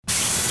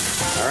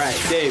All right,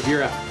 Dave,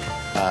 you're up.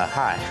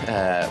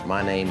 Hi,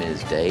 my name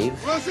is Dave.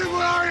 Wilson,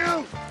 where are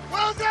you?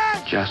 Wilson!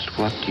 Just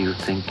what do you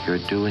think you're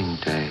doing,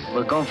 Dave?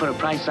 We're going for a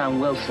price on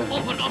Wilson.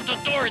 Open up the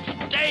door, it's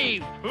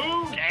Dave!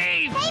 Who?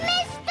 Dave! Hey,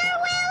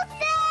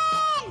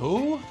 Mr. Wilson!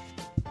 Who?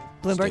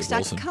 Bloomberg stock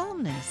Wilson.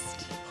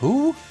 columnist.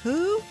 Who?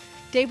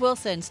 Dave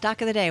Wilson,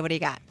 stock of the day. What do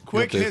you got?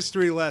 Quick Dave.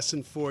 history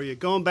lesson for you.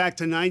 Going back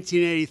to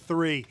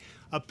 1983,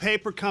 a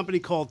paper company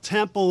called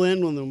Temple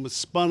Inland was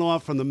spun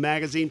off from the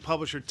magazine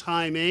publisher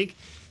Time Inc.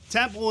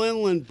 Temple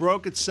Inland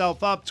broke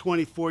itself up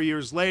 24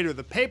 years later.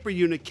 The paper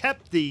unit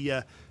kept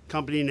the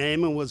company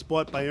name and was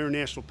bought by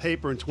International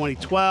Paper in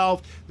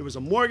 2012. There was a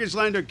mortgage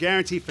lender,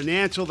 Guarantee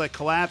Financial, that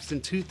collapsed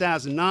in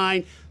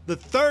 2009. The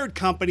third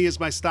company is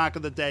my stock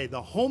of the day,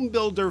 the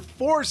homebuilder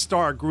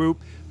Forestar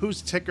Group,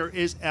 whose ticker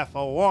is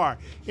FOR.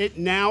 It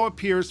now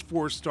appears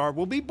Forestar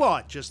will be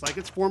bought, just like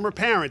its former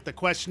parent. The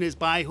question is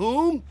by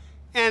whom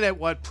and at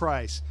what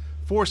price?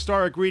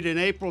 Forestar agreed in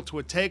April to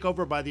a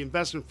takeover by the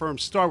investment firm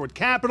Starwood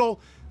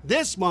Capital.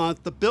 This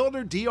month, the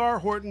builder D.R.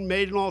 Horton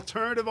made an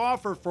alternative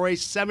offer for a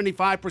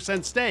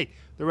 75% stake.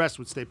 The rest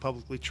would stay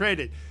publicly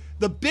traded.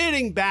 The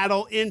bidding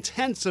battle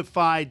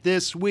intensified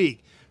this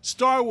week.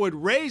 Starwood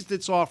raised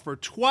its offer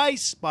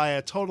twice by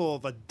a total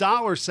of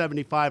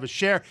 $1.75 a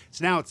share. It's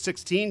now at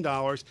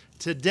 $16.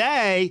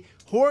 Today,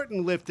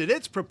 Horton lifted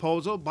its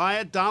proposal by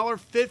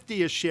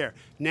 $1.50 a share.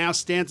 Now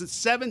stands at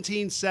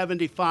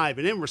 $17.75.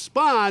 And in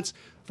response,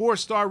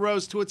 Forestar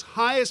rose to its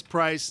highest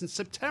price since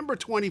September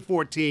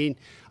 2014,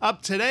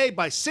 up today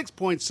by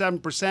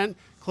 6.7%,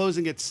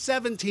 closing at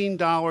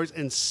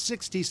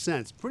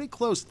 $17.60. Pretty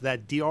close to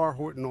that D.R.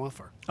 Horton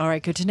offer. All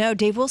right, good to know.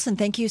 Dave Wilson,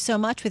 thank you so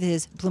much with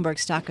his Bloomberg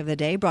stock of the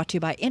day, brought to you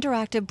by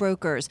Interactive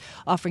Brokers,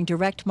 offering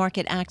direct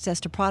market access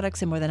to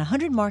products in more than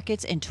 100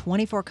 markets in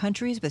 24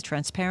 countries with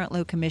transparent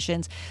low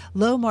commissions,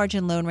 low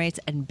margin loan rates,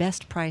 and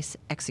best price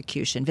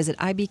execution. Visit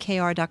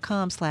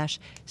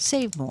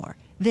ibkr.com/save more.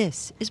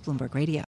 This is Bloomberg Radio.